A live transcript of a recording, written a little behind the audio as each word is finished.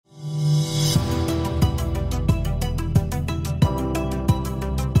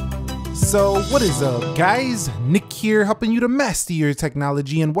So what is up guys, Nick here helping you to master your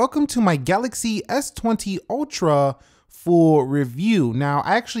technology, and welcome to my Galaxy S20 Ultra full review. Now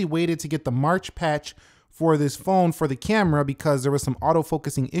I actually waited to get the March patch for this phone for the camera because there was some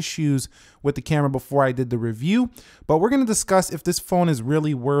autofocusing issues with the camera before I did the review, but we're going to discuss if this phone is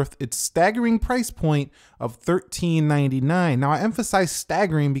really worth its staggering price point of $13.99. Now I emphasize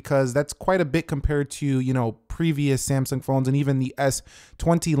staggering because that's quite a bit compared to, you know, previous Samsung phones and even the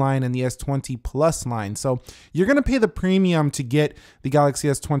S20 line and the S20 Plus line. So you're going to pay the premium to get the Galaxy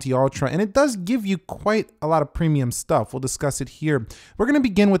S20 Ultra, and it does give you quite a lot of premium stuff. We'll discuss it here. We're going to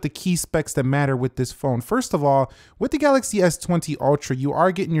begin with the key specs that matter with this phone. First of all, with the Galaxy S20 Ultra, you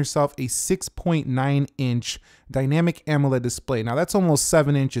are getting yourself a 6.9-inch dynamic AMOLED display. Now that's almost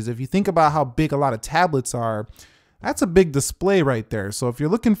 7 inches. If you think about how big a lot of tablets are, that's a big display right there. So if you're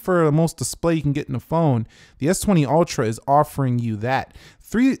looking for the most display you can get in a phone, the S20 Ultra is offering you that.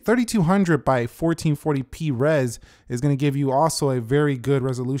 3200 by 1440p res is going to give you also a very good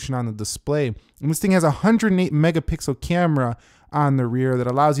resolution on the display. And this thing has a 108 megapixel camera on the rear that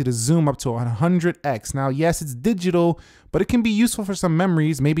allows you to zoom up to 100x. Now, yes, it's digital, but it can be useful for some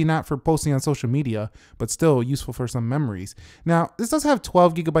memories, maybe not for posting on social media, but still useful for some memories. Now, this does have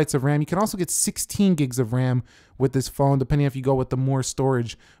 12 gigabytes of RAM. You can also get 16 gigs of RAM with this phone, depending if you go with the more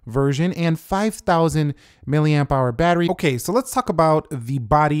storage version, and 5,000 milliamp hour battery. Okay, so let's talk about the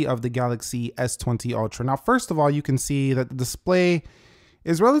body of the Galaxy S20 Ultra. Now, first of all, you can see that the display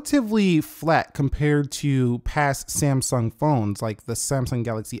is relatively flat compared to past Samsung phones like the Samsung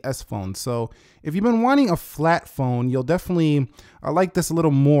Galaxy S phone. So if you've been wanting a flat phone, you'll definitely like this a little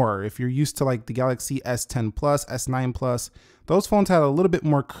more. If you're used to like the Galaxy S10 Plus, S9 Plus, those phones had a little bit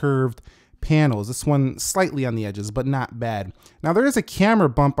more curved panels. This one slightly on the edges, but not bad. Now there is a camera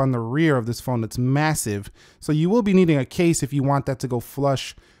bump on the rear of this phone that's massive, so you will be needing a case if you want that to go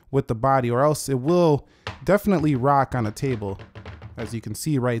flush with the body, or else it will definitely rock on a table. As you can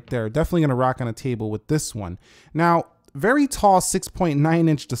see right there, definitely gonna rock on a table with this one. Now, very tall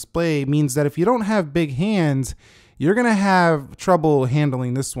 6.9-inch display means that if you don't have big hands, you're gonna have trouble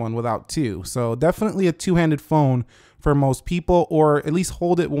handling this one without two. So definitely a two-handed phone for most people, or at least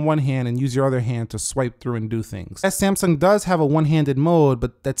hold it with one hand and use your other hand to swipe through and do things. As Samsung does have a one-handed mode,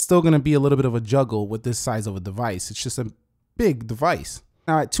 but that's still gonna be a little bit of a juggle with this size of a device. It's just a big device.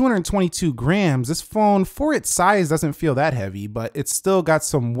 Now at 222 grams, this phone for its size doesn't feel that heavy, but it's still got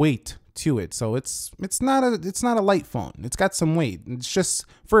some weight to it. So it's not a light phone. It's got some weight. It's just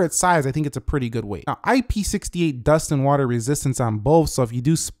for its size, I think it's a pretty good weight. Now IP68 dust and water resistance on both, so if you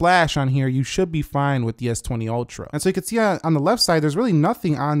do splash on here, you should be fine with the S20 Ultra. And so you can see on the left side, there's really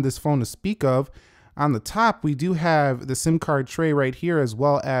nothing on this phone to speak of. On the top, we do have the SIM card tray right here, as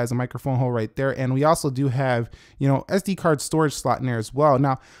well as a microphone hole right there. And we also do have, you know, SD card storage slot in there as well.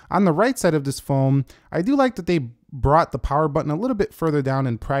 Now, on the right side of this phone, I do like that they brought the power button a little bit further down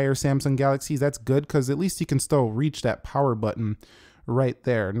in prior Samsung Galaxies. That's good because at least you can still reach that power button right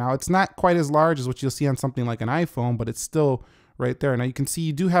there. Now, it's not quite as large as what you'll see on something like an iPhone, but it's still right there. Now you can see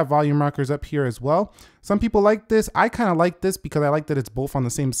you do have volume rockers up here as well. Some people like this. I kind of like this because I like that it's both on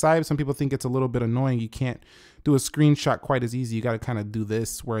the same side. Some people think it's a little bit annoying. You can't do a screenshot quite as easy. You got to kind of do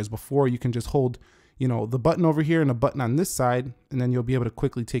this. Whereas before you can just hold, you know, the button over here and a button on this side, and then you'll be able to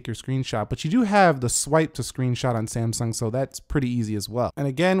quickly take your screenshot. But you do have the swipe to screenshot on Samsung, so that's pretty easy as well. And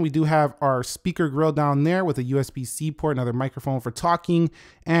again, we do have our speaker grill down there with a USB-C port, another microphone for talking,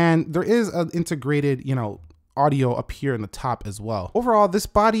 and there is an integrated, you know, audio up here in the top as well. Overall, this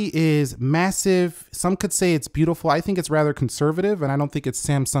body is massive. Some could say it's beautiful. I think it's rather conservative, and I don't think it's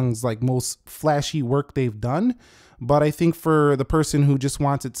Samsung's like most flashy work they've done. But I think for the person who just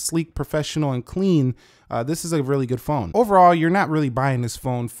wants it sleek, professional, and clean, this is a really good phone. Overall, you're not really buying this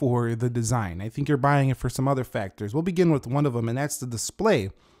phone for the design. I think you're buying it for some other factors. We'll begin with one of them, and that's the display.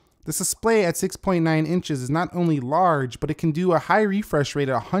 This display at 6.9 inches is not only large, but it can do a high refresh rate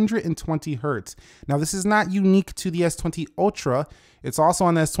at 120 Hertz. Now, this is not unique to the S20 Ultra. It's also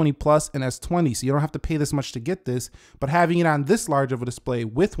on the S20 Plus and S20, so you don't have to pay this much to get this, but having it on this large of a display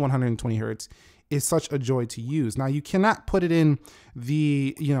with 120 Hertz is such a joy to use. Now, you cannot put it in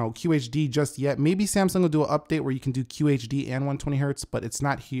the, you know, QHD just yet. Maybe Samsung will do an update where you can do QHD and 120 Hertz, but it's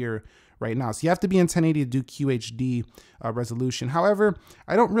not here right now. So you have to be in 1080 to do QHD resolution. However,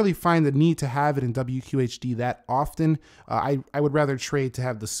 I don't really find the need to have it in WQHD that often. I would rather trade to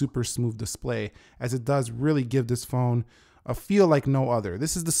have the super smooth display, as it does really give this phone a feel like no other.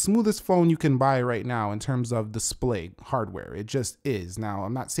 This is the smoothest phone you can buy right now in terms of display hardware. It just is. Now,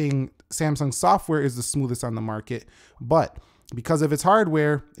 I'm not saying Samsung software is the smoothest on the market, but because of its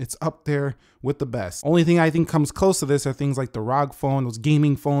hardware, it's up there with the best. Only thing I think comes close to this are things like the ROG phone, those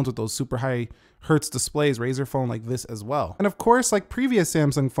gaming phones with those super high hertz displays, Razer phone like this as well. And of course, like previous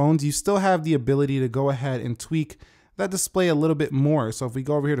Samsung phones, you still have the ability to go ahead and tweak that display a little bit more. So if we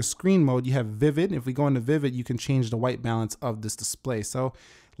go over here to screen mode, you have vivid. If we go into vivid, you can change the white balance of this display. So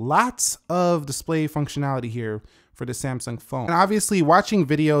lots of display functionality here for the Samsung phone. And obviously watching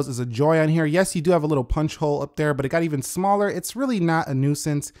videos is a joy on here. Yes, you do have a little punch hole up there, but it got even smaller. It's really not a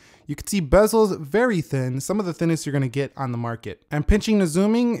nuisance. You can see bezels very thin, some of the thinnest you're gonna get on the market. And pinching to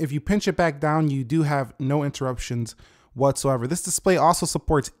zooming, if you pinch it back down, you do have no interruptions whatsoever. This display also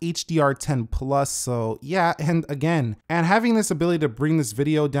supports HDR10 plus, so yeah, and again, and having this ability to bring this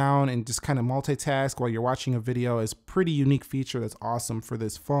video down and just kind of multitask while you're watching a video is pretty unique feature that's awesome for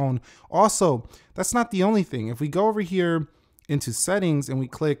this phone. Also, that's not the only thing. If we go over here into settings and we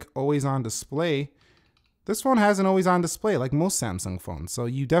click always on display, this phone has an always on display like most Samsung phones. So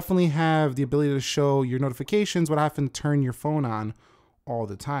you definitely have the ability to show your notifications without having to turn your phone on all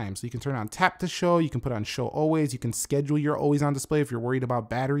the time. So you can turn on tap to show, you can put on show always, you can schedule your always on display if you're worried about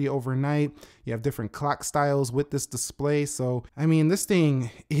battery overnight. You have different clock styles with this display. So, I mean, this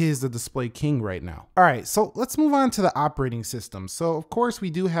thing is the display king right now. All right, so let's move on to the operating system. So of course we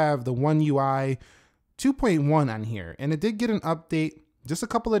do have the One UI 2.1 on here, and it did get an update just a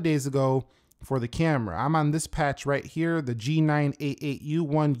couple of days ago for the camera. I'm on this patch right here, the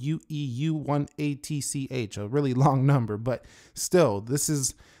G988U1UEU1ATCH, a really long number, but still, this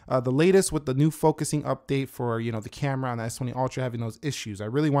is the latest with the new focusing update for, you know, the camera on the S20 Ultra having those issues. I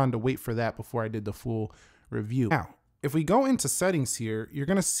really wanted to wait for that before I did the full review. Now, if we go into settings here, you're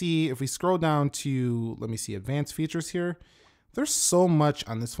gonna see, if we scroll down to, let me see, advanced features here, there's so much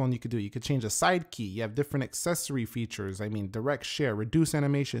on this phone you could do. You could change the side key. You have different accessory features. I mean, direct share, reduce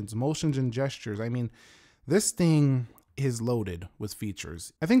animations, motions and gestures. I mean, this thing is loaded with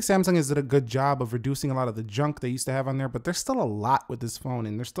features. I think Samsung has did a good job of reducing a lot of the junk they used to have on there, but there's still a lot with this phone,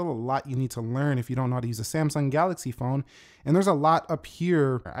 and there's still a lot you need to learn if you don't know how to use a Samsung Galaxy phone. And there's a lot up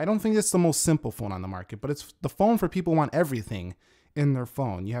here. I don't think it's the most simple phone on the market, but it's the phone for people who want everything in their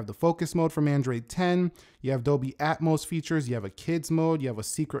phone. You have the focus mode from Android 10, you have Dolby Atmos features, you have a kids mode, you have a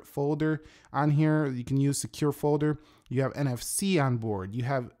secret folder on here, you can use secure folder, you have NFC on board, you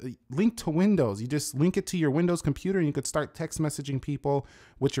have link to Windows, you just link it to your Windows computer and you could start text messaging people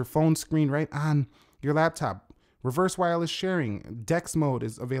with your phone screen right on your laptop. Reverse wireless sharing, DeX mode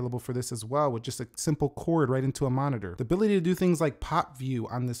is available for this as well with just a simple cord right into a monitor. The ability to do things like pop view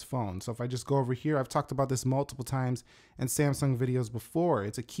on this phone. So if I just go over here, I've talked about this multiple times in Samsung videos before.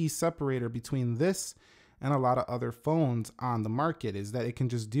 It's a key separator between this and a lot of other phones on the market, is that it can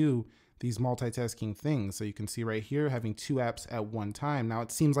just do these multitasking things. So you can see right here having two apps at one time. Now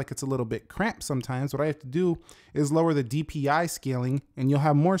it seems like it's a little bit cramped sometimes. What I have to do is lower the DPI scaling and you'll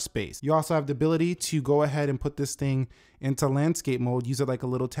have more space. You also have the ability to go ahead and put this thing into landscape mode, use it like a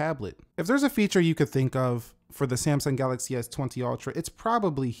little tablet. If there's a feature you could think of for the Samsung Galaxy S20 Ultra, it's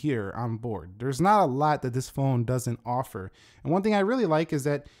probably here on board. There's not a lot that this phone doesn't offer. And one thing I really like is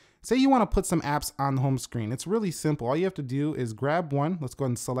that, say you want to put some apps on the home screen. It's really simple. All you have to do is grab one. Let's go ahead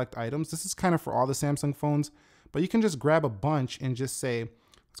and select items. This is kind of for all the Samsung phones, but you can just grab a bunch and just say,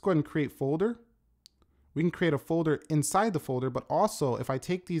 let's go ahead and create folder. We can create a folder inside the folder, but also if I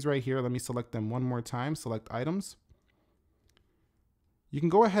take these right here, let me select them one more time, select items. You can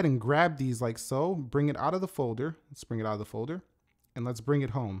go ahead and grab these like so, bring it out of the folder. Let's bring it out of the folder and let's bring it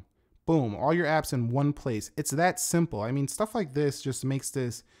home. Boom, all your apps in one place. It's that simple. I mean, stuff like this just makes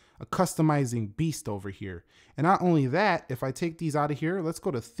this a customizing beast over here. And not only that, if I take these out of here, let's go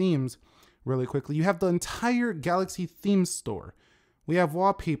to themes really quickly. You have the entire Galaxy theme store. We have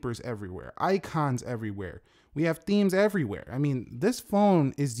wallpapers everywhere, icons everywhere. We have themes everywhere. I mean, this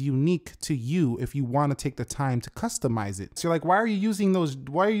phone is unique to you if you want to take the time to customize it. So you're like, why are you using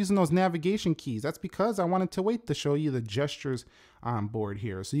those navigation keys? That's because I wanted to wait to show you the gestures on board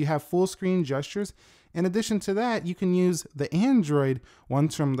here. So you have full screen gestures. In addition to that, you can use the Android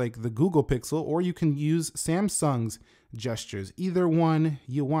ones from like the Google Pixel, or you can use Samsung's gestures. Either one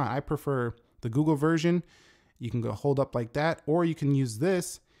you want. I prefer the Google version. You can go hold up like that, or you can use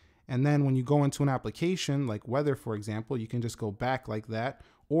this. And then when you go into an application like weather, for example, you can just go back like that,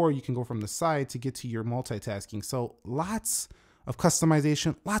 or you can go from the side to get to your multitasking. So lots of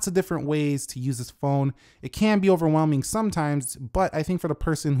customization, lots of different ways to use this phone. It can be overwhelming sometimes, but I think for the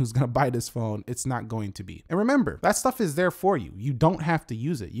person who's gonna buy this phone, it's not going to be. And remember, that stuff is there for you. You don't have to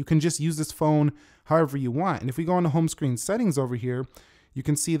use it. You can just use this phone however you want. And if we go into home screen settings over here, you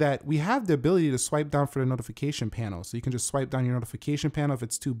can see that we have the ability to swipe down for the notification panel. So you can just swipe down your notification panel if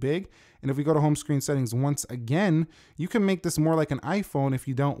it's too big. And if we go to home screen settings once again, you can make this more like an iPhone if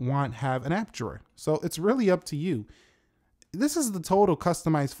you don't want to have an app drawer. So it's really up to you. This is the total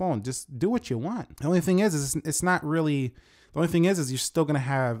customized phone. Just do what you want. The only thing is it's not really, the only thing is you're still gonna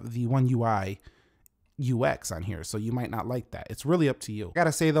have the One UI UX on here, so you might not like that. It's really up to you. I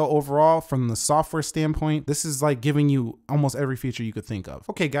gotta say though, overall, from the software standpoint, this is like giving you almost every feature you could think of.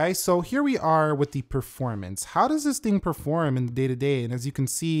 Okay guys, so here we are with the performance. How does this thing perform in the day-to-day? And as you can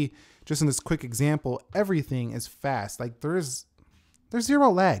see, just in this quick example, everything is fast. Like there's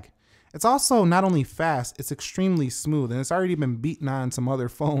zero lag. It's also not only fast, it's extremely smooth, and it's already been beaten on some other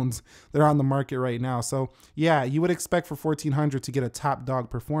phones that are on the market right now. So yeah, you would expect for 1400 to get a top dog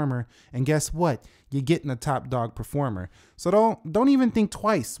performer, and guess what? You're getting a top dog performer. So don't even think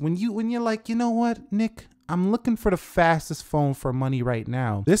twice when you're like, you know what, Nick, I'm looking for the fastest phone for money right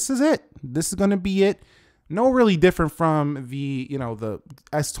now. This is it. This is gonna be it. No really different from the, you know, the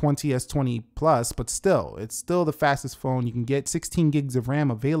S20, S20 Plus, but still, it's still the fastest phone you can get. 16 gigs of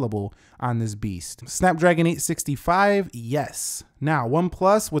RAM available on this beast. Snapdragon 865, yes. Now,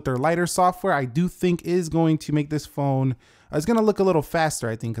 OnePlus with their lighter software, I do think is going to make this phone, it's gonna look a little faster,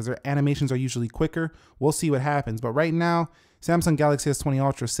 I think, because their animations are usually quicker. We'll see what happens, but right now, Samsung Galaxy S20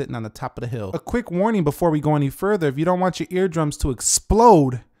 Ultra sitting on the top of the hill. A quick warning before we go any further, if you don't want your eardrums to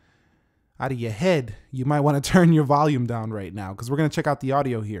explode out of your head, you might want to turn your volume down right now, because we're going to check out the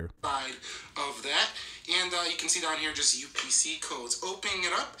audio here. Side of that, and you can see down here just UPC codes. Opening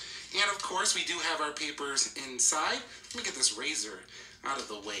it up, and of course we do have our papers inside. Let me get this razor out of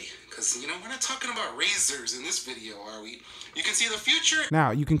the way, because you know we're not talking about razors in this video, are we? You can see the future. Now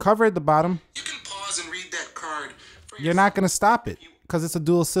you can cover at the bottom. You can pause and read that card. You're not going to stop it because it's a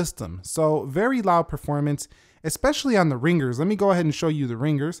dual system. So very loud performance, especially on the ringers. Let me go ahead and show you the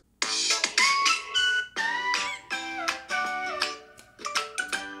ringers.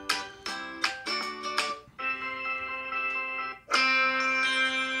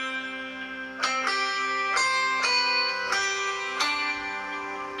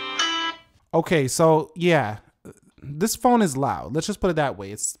 Okay, so yeah, this phone is loud. Let's just put it that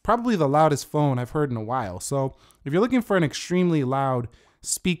way. It's probably the loudest phone I've heard in a while. So if you're looking for an extremely loud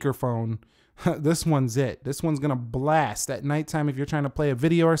speaker phone, this one's it. This one's gonna blast at nighttime if you're trying to play a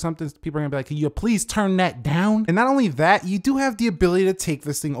video or something. People are gonna be like, can you please turn that down? And not only that, you do have the ability to take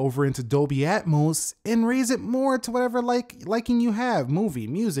this thing over into Dolby Atmos and raise it more to whatever liking you have. Movie,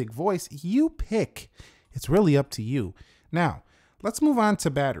 music, voice, you pick. It's really up to you. Now, let's move on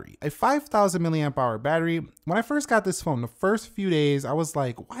to battery. A 5,000 milliamp hour battery. When I first got this phone, the first few days, I was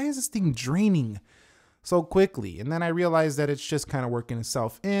like, why is this thing draining so quickly? And then I realized that it's just kind of working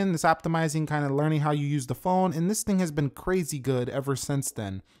itself in. It's optimizing, kind of learning how you use the phone. And this thing has been crazy good ever since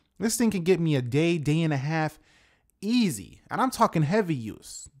then. This thing can get me a day, day and a half easy. And I'm talking heavy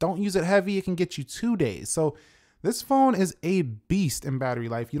use. Don't use it heavy, it can get you 2 days. So this phone is a beast in battery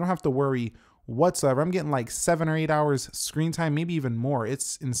life. You don't have to worry whatsoever. I'm getting like 7 or 8 hours screen time, maybe even more.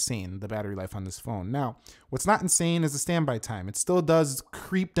 It's insane, the battery life on this phone. Now, what's not insane is the standby time. It still does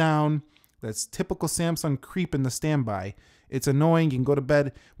creep down. That's typical Samsung creep in the standby. It's annoying. You can go to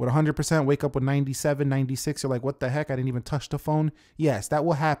bed with 100%, wake up with 97, 96. You're like, what the heck? I didn't even touch the phone. Yes, that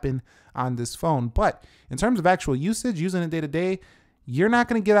will happen on this phone. But in terms of actual usage, using it day to day, you're not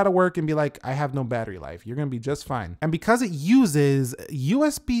going to get out of work and be like, I have no battery life. You're going to be just fine. And because it uses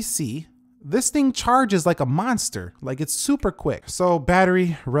USB-C, this thing charges like a monster. Like, it's super quick. So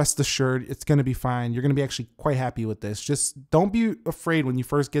battery, rest assured, it's going to be fine. You're going to be actually quite happy with this. Just don't be afraid when you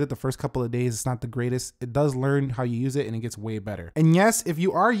first get it. The first couple of days, it's not the greatest. It does learn how you use it and it gets way better. And yes, if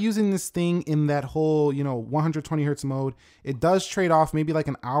you are using this thing in that whole, 120 hertz mode, it does trade off maybe like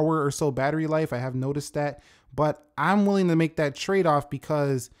an hour or so battery life. I have noticed that, but I'm willing to make that trade-off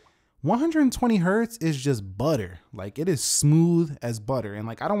because 120 hertz is just butter. Like, it is smooth as butter. And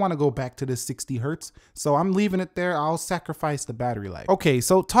like, I don't want to go back to this 60 hertz. So I'm leaving it there. I'll sacrifice the battery life. Okay,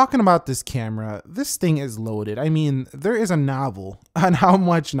 so talking about this camera, this thing is loaded. I mean, there is a novel on how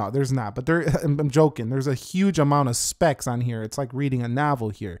much, no, there's not, but I'm joking. There's a huge amount of specs on here. It's like reading a novel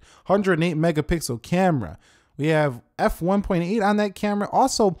here. 108 megapixel camera. We have f1.8 on that camera.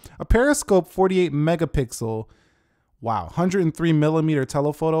 Also a periscope 48 megapixel. Wow, 103 millimeter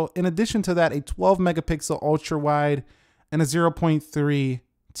telephoto. In addition to that, a 12 megapixel ultra wide and a 0.3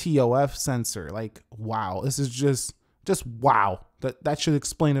 TOF sensor. Like, wow, this is just wow. That should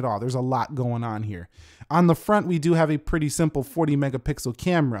explain it all. There's a lot going on here. On the front, we do have a pretty simple 40 megapixel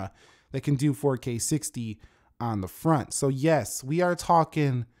camera that can do 4K 60 on the front. So yes, we are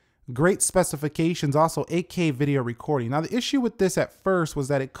talking Great specifications, also 8K video recording. Now the issue with this at first was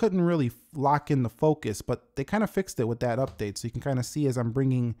that it couldn't really lock in the focus, but they kind of fixed it with that update. So you can kind of see as I'm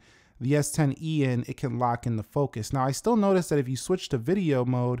bringing the S10e in, it can lock in the focus. Now I still notice that if you switch to video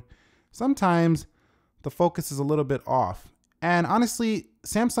mode, sometimes the focus is a little bit off. And honestly,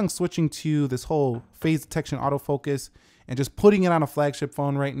 Samsung switching to this whole phase detection autofocus and just putting it on a flagship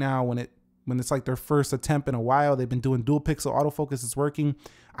phone right now when it's like their first attempt in a while, they've been doing dual pixel autofocus, it's working,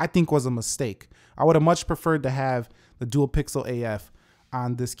 I think was a mistake. I would have much preferred to have the dual pixel AF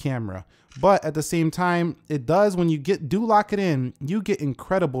on this camera. But at the same time, it does, when you do lock it in, you get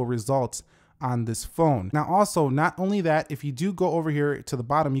incredible results on this phone. Now also, not only that, if you do go over here to the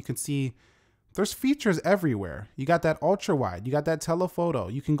bottom, you can see there's features everywhere. You got that ultra wide, you got that telephoto,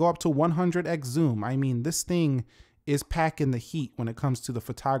 you can go up to 100x zoom. I mean, this thing is packing the heat when it comes to the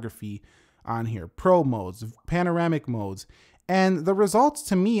photography on here. Pro modes, panoramic modes, and the results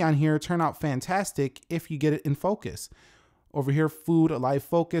to me on here turn out fantastic if you get it in focus. Over here, food, live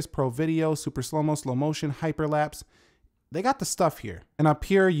focus, pro video, super slow-mo, slow motion, hyperlapse. They got the stuff here. And up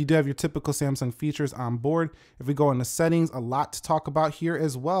here, you do have your typical Samsung features on board. If we go into settings, a lot to talk about here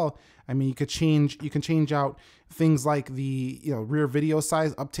as well. I mean, you can change out things like the rear video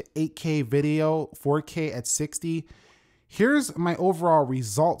size up to 8K video, 4K at 60. Here's my overall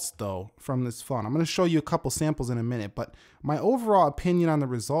results though from this phone. I'm going to show you a couple samples in a minute, but my overall opinion on the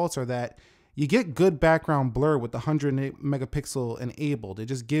results are that you get good background blur with the 108 megapixel enabled. It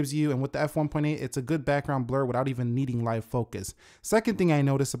just gives you, and with the f1.8, it's a good background blur without even needing live focus. Second thing I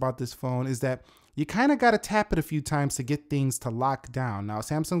noticed about this phone is that you kind of got to tap it a few times to get things to lock down. Now,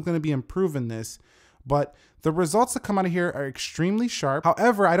 Samsung's going to be improving this, but the results that come out of here are extremely sharp.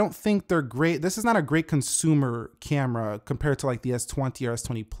 However, I don't think they're great. This is not a great consumer camera compared to like the S20 or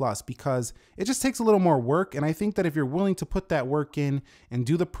S20 Plus because it just takes a little more work. And I think that if you're willing to put that work in and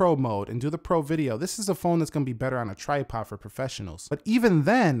do the pro mode and do the pro video, this is a phone that's going to be better on a tripod for professionals. But even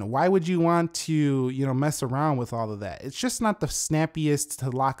then, why would you want to, mess around with all of that? It's just not the snappiest to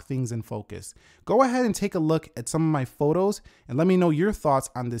lock things in focus. Go ahead and take a look at some of my photos and let me know your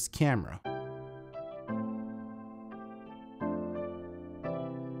thoughts on this camera.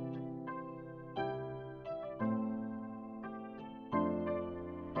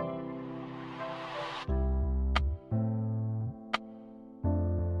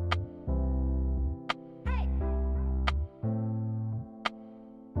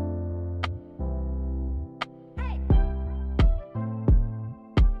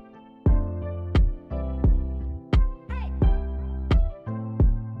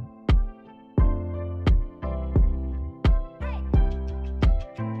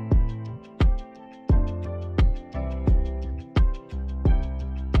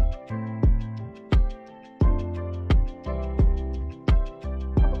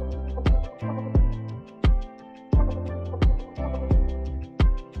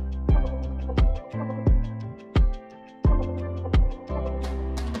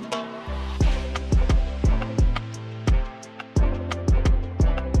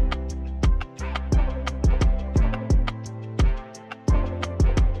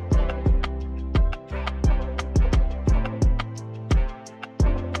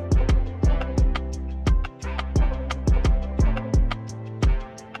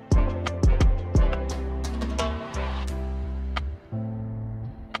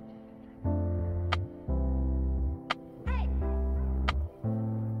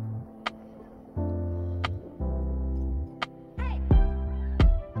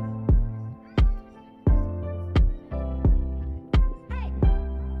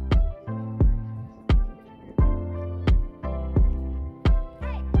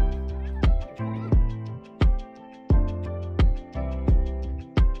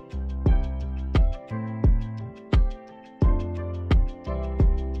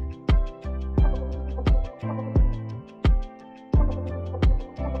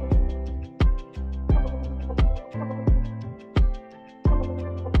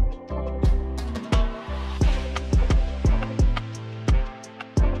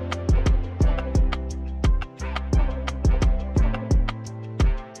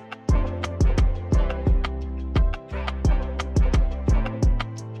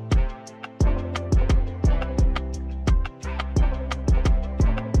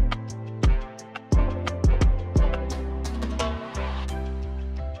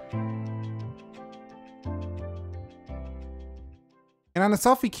 And on the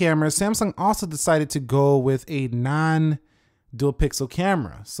selfie camera, Samsung also decided to go with a non-dual pixel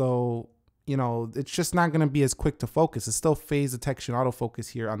camera. So you know, it's just not going to be as quick to focus. It's still phase detection autofocus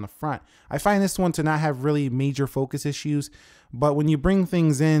here on the front. I find this one to not have really major focus issues, but when you bring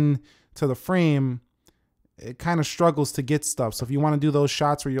things in to the frame, it kind of struggles to get stuff. So if you want to do those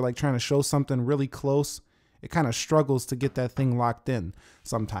shots where you're like trying to show something really close, it kind of struggles to get that thing locked in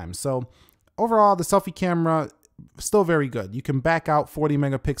sometimes. So overall, the selfie camera, still very good. You can back out 40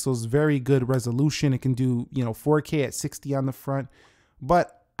 megapixels, very good resolution. It can do, you know, 4K at 60 on the front,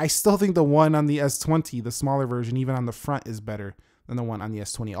 but I still think the one on the S20, the smaller version, even on the front, is better than the one on the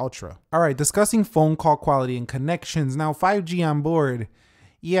S20 Ultra. All right, discussing phone call quality and connections. Now, 5G on board,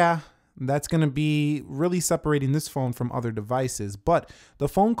 yeah, that's going to be really separating this phone from other devices, but the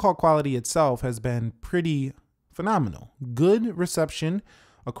phone call quality itself has been pretty phenomenal. Good reception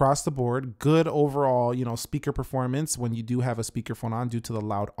across the board, good overall, you know, speaker performance when you do have a speakerphone on due to the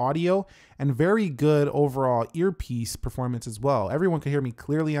loud audio, and very good overall earpiece performance as well. Everyone can hear me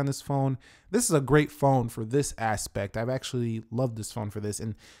clearly on this phone. This is a great phone for this aspect. I've actually loved this phone for this.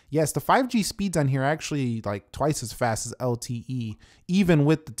 And yes, the 5G speeds on here are actually like twice as fast as LTE, even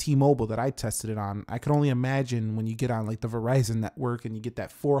with the T-Mobile that I tested it on. I could only imagine when you get on like the Verizon network and you get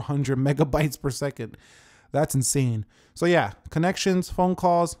that 400 megabytes per second. That's insane. So yeah, connections, phone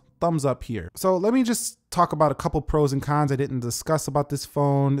calls, thumbs up here. So let me just talk about a couple pros and cons I didn't discuss about this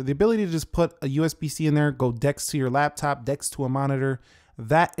phone. The ability to just put a USB-C in there, go DeX to your laptop, DeX to a monitor.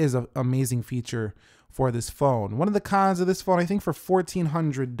 That is an amazing feature for this phone. One of the cons of this phone, I think for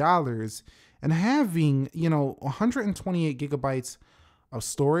 $1,400 and having, you know, 128 gigabytes of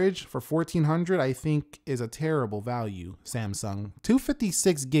storage for $1,400, I think is a terrible value, Samsung.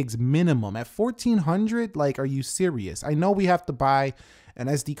 256 gigs minimum at $1,400, like, are you serious? I know we have to buy an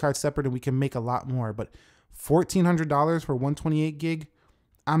SD card separate and we can make a lot more, but $1,400 for 128 gig,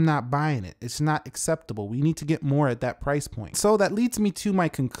 I'm not buying it. It's not acceptable. We need to get more at that price point. So that leads me to my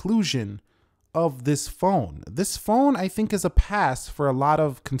conclusion of this phone. This phone, I think, is a pass for a lot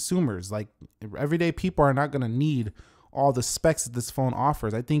of consumers. Like, everyday people are not going to need all the specs that this phone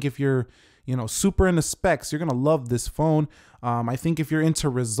offers. I think if you're, you know, super into specs, you're going to love this phone. I think if you're into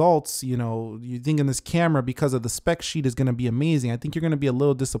results, you know, you're thinking this camera because of the spec sheet is going to be amazing. I think you're going to be a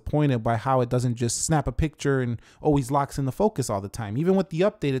little disappointed by how it doesn't just snap a picture and always locks in the focus all the time. Even with the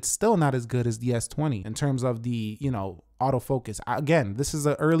update, it's still not as good as the S20 in terms of the, you know, autofocus. Again, this is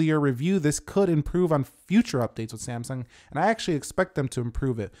an earlier review. This could improve on future updates with Samsung, and I actually expect them to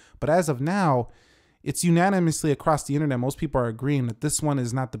improve it. But as of now, it's unanimously across the internet. Most people are agreeing that this one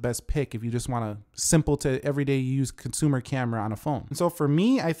is not the best pick if you just want a simple to everyday use consumer camera on a phone. And so for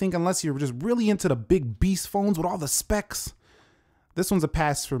me, I think unless you're just really into the big beast phones with all the specs, this one's a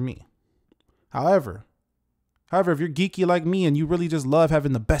pass for me. However, if you're geeky like me and you really just love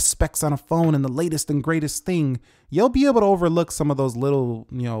having the best specs on a phone and the latest and greatest thing, you'll be able to overlook some of those little,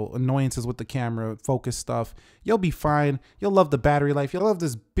 you know, annoyances with the camera, focus stuff. You'll be fine. You'll love the battery life. You'll love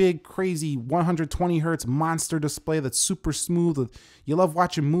this big, crazy 120 hertz monster display that's super smooth. You love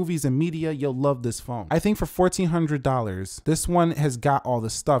watching movies and media. You'll love this phone. I think for $1,400, this one has got all the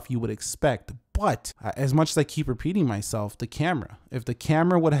stuff you would expect. But as much as I keep repeating myself, the camera, if the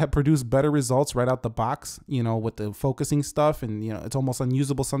camera would have produced better results right out the box, you know, with the focusing stuff, and, you know, it's almost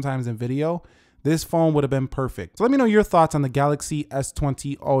unusable sometimes in video, this phone would have been perfect. So let me know your thoughts on the Galaxy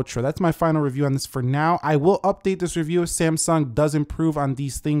S20 Ultra. That's my final review on this for now. I will update this review if Samsung does improve on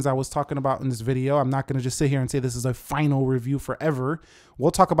these things I was talking about in this video. I'm not going to just sit here and say this is a final review forever.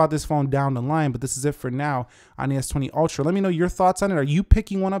 We'll talk about this phone down the line, but this is it for now on the S20 Ultra. Let me know your thoughts on it. Are you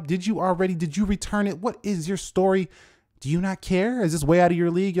picking one up? Did you already? Did you return it? What is your story? Do you not care? Is this way out of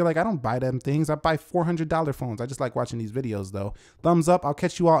your league? You're like, I don't buy them things. I buy $400 phones. I just like watching these videos, though. Thumbs up. I'll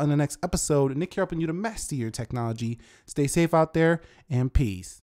catch you all in the next episode. Nick here helping you to master your technology. Stay safe out there, and peace.